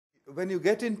when you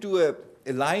get into a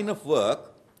line of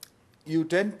work, you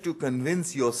tend to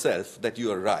convince yourself that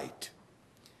you are right.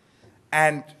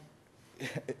 And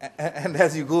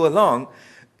as you go along,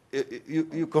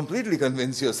 you completely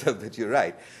convince yourself that you're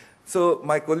right. So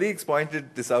my colleagues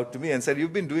pointed this out to me and said,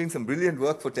 you've been doing some brilliant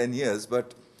work for 10 years,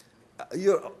 but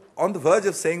you're on the verge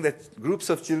of saying that groups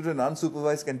of children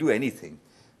unsupervised can do anything.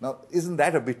 Now, isn't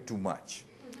that a bit too much?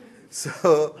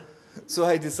 So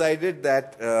I decided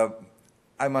that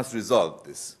I must resolve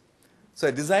this. So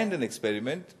I designed an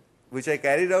experiment, which I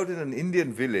carried out in an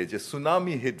Indian village, a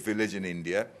tsunami-hit village in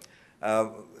India.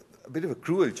 A bit of a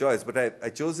cruel choice, but I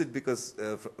chose it because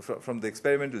from the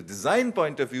experimental design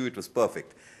point of view, it was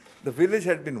perfect. The village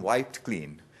had been wiped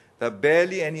clean. There are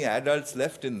barely any adults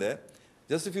left in there,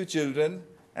 just a few children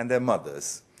and their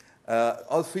mothers.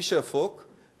 All fisher folk,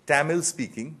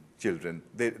 Tamil-speaking children.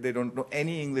 They don't know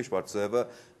any English whatsoever.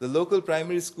 The local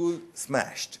primary school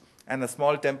smashed, and a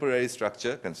small temporary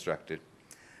structure constructed.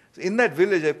 So in that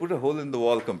village, I put a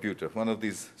hole-in-the-wall computer, one of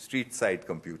these street-side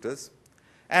computers.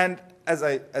 And as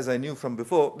I knew from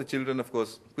before, the children, of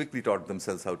course, quickly taught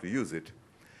themselves how to use it.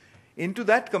 Into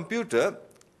that computer,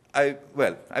 I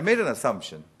made an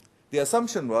assumption. The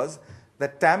assumption was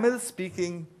that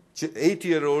Tamil-speaking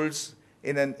 8-year-olds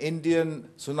in an Indian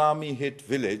tsunami-hit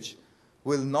village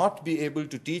will not be able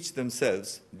to teach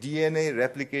themselves DNA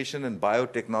replication and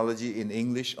biotechnology in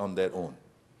English on their own.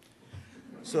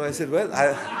 So I said, well,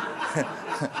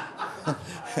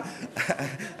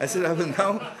 I said,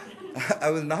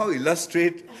 I will now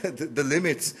illustrate the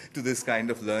limits to this kind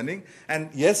of learning.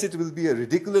 And yes, it will be a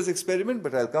ridiculous experiment,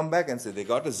 but I'll come back and say they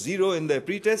got a 0 in their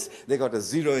pre-test, they got a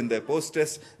 0 in their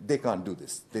post-test. They can't do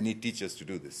this. They need teachers to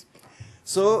do this.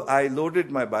 So I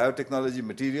loaded my biotechnology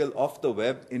material off the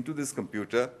web into this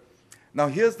computer. Now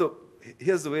here's the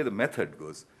way the method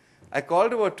goes. I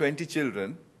called about 20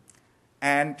 children,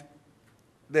 and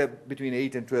they're between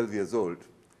 8 and 12 years old.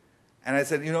 And I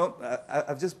said, you know,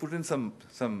 I've just put in some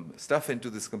stuff into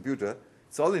this computer.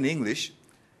 It's all in English.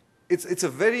 It's a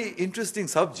very interesting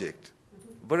subject,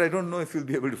 but I don't know if you'll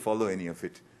be able to follow any of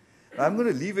it. I'm going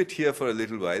to leave it here for a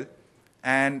little while.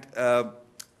 And,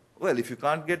 well, if you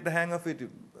can't get the hang of it,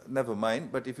 never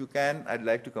mind. But if you can, I'd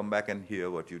like to come back and hear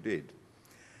what you did.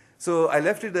 So I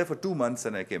left it there for 2 months,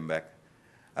 and I came back.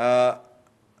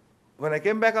 When I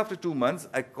came back after 2 months,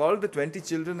 I called the 20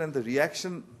 children, and the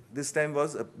reaction this time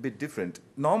was a bit different.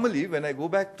 Normally, when I go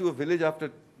back to a village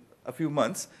after a few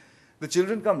months, the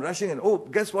children come rushing and, oh,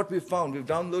 guess what we've found? We've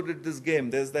downloaded this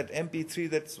game. There's that MP3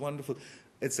 that's wonderful,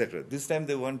 etc. This time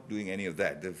they weren't doing any of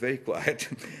that. They're very quiet.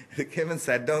 They came and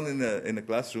sat down in a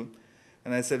classroom,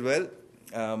 and I said, well,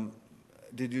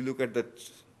 did you look at the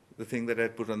thing that I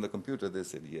had put on the computer? They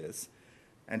said, yes.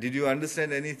 And did you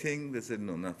understand anything? They said,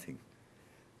 no, nothing.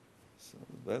 So,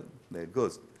 well, there it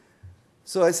goes.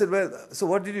 So I said, well, so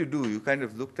what did you do? You kind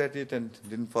of looked at it and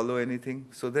didn't follow anything?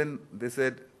 So then they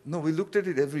said, no, we looked at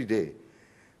it every day.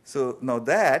 So now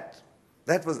that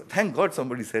was, thank God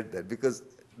somebody said that, because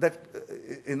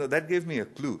that gave me a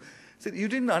clue. I said, you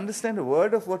didn't understand a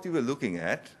word of what you were looking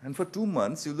at, and for 2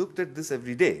 months you looked at this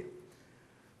every day.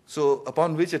 So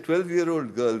upon which a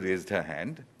 12-year-old girl raised her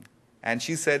hand, and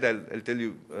she said, I'll tell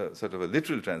you sort of a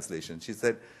literal translation. She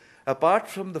said, apart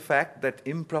from the fact that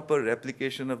improper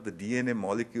replication of the DNA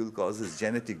molecule causes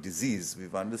genetic disease,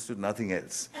 we've understood nothing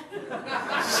else.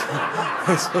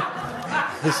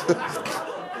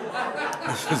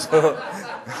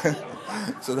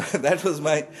 So that was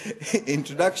my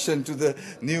introduction to the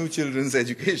new children's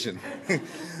education.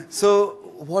 So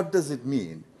what does it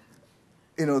mean?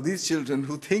 You know, these children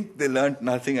who think they learned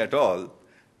nothing at all,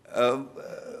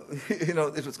 you know,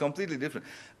 it was completely different.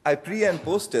 I pre- and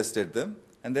post-tested them,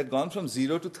 and they'd gone from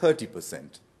 0 to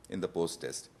 30% in the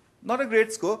post-test. Not a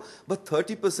great score, but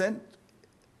 30%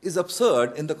 is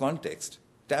absurd in the context.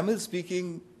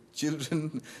 Tamil-speaking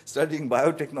children studying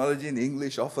biotechnology in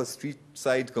English off a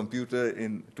street-side computer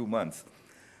in 2 months.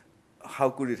 How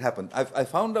could it happen? I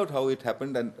found out how it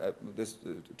happened, and there's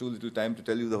too little time to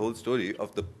tell you the whole story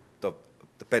of the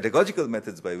pedagogical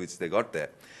methods by which they got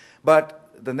there. But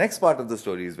the next part of the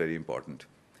story is very important.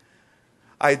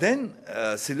 I then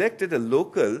selected a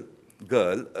local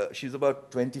girl. She's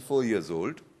about 24 years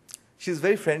old. She's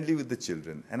very friendly with the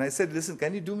children. And I said, listen,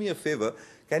 can you do me a favor?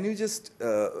 Can you just,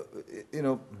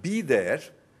 be there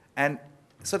and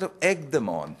sort of egg them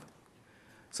on?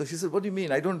 So she said, what do you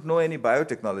mean? I don't know any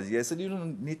biotechnology. I said, you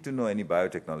don't need to know any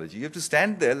biotechnology. You have to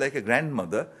stand there like a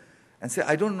grandmother and say,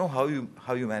 I don't know how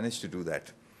you managed to do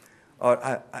that. Or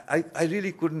I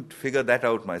really couldn't figure that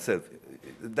out myself.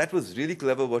 That was really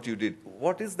clever what you did.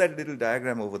 What is that little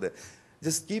diagram over there?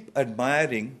 Just keep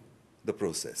admiring the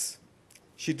process.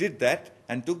 She did that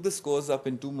and took the scores up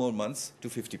in 2 more months to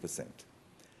 50%.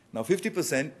 Now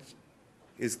 50%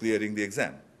 is clearing the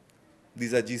exam.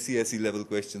 These are GCSE level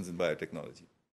questions in biotechnology.